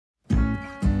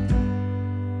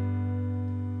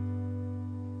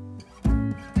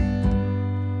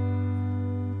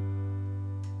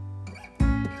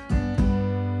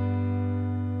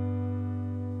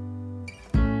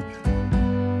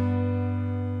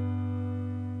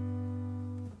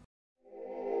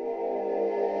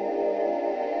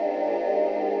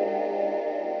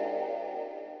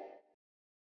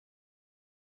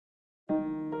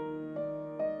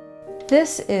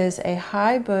This is a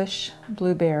high bush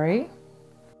blueberry.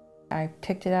 I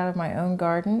picked it out of my own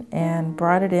garden and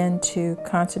brought it in to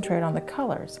concentrate on the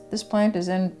colors. This plant has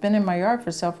been in my yard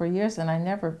for several years and I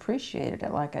never appreciated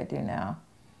it like I do now.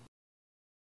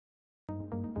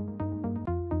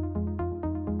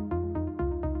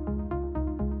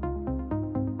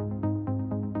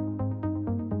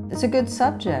 It's a good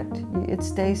subject. It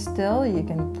stays still, you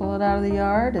can pull it out of the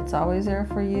yard, it's always there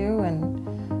for you, and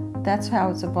that's how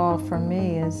it's evolved for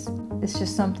me. It's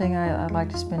just something I like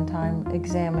to spend time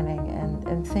examining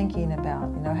and thinking about.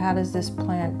 You know, how does this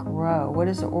plant grow? What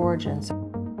is the origins?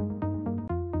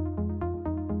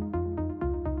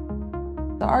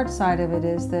 The art side of it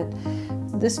is that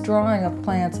this drawing of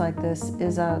plants like this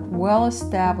is a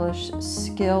well-established,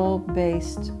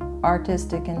 skill-based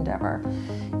artistic endeavor.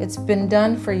 It's been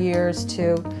done for years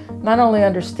to not only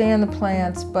understand the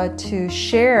plants, but to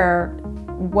share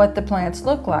what the plants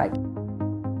look like.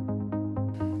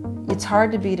 It's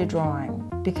hard to beat a drawing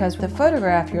because with a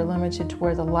photograph you're limited to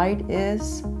where the light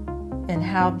is and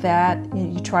how that,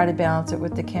 you try to balance it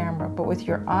with the camera. But with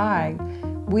your eye,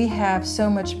 we have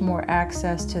so much more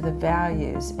access to the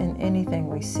values in anything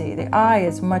we see. The eye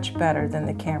is much better than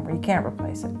the camera. You can't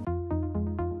replace it.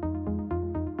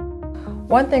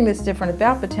 One thing that's different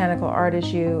about botanical art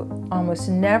is you almost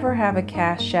never have a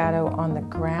cast shadow on the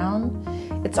ground.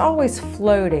 It's always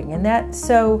floating, and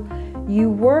so you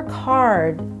work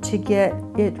hard to get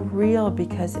it real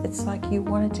because it's like you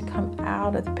want it to come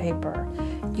out of the paper.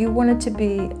 You want it to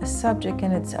be a subject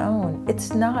in its own.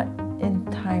 It's not in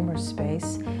time or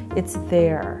space, it's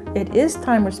there. It is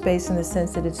time or space in the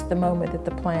sense that it's the moment that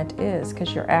the plant is,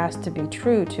 because you're asked to be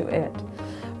true to it.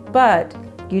 But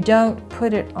you don't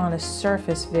put it on a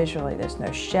surface visually. There's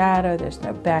no shadow, there's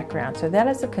no background. So that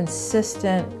is a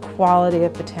consistent quality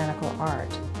of botanical art.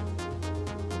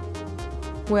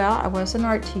 Well, I was an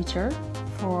art teacher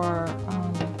for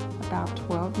about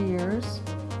 12 years.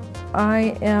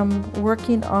 I am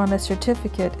working on a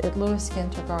certificate at Lewis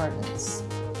Ginter Gardens.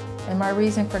 And my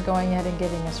reason for going ahead and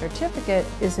getting a certificate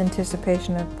is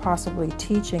anticipation of possibly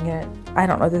teaching it. I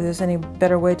don't know that there's any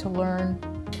better way to learn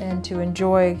and to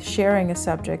enjoy sharing a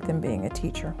subject than being a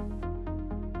teacher.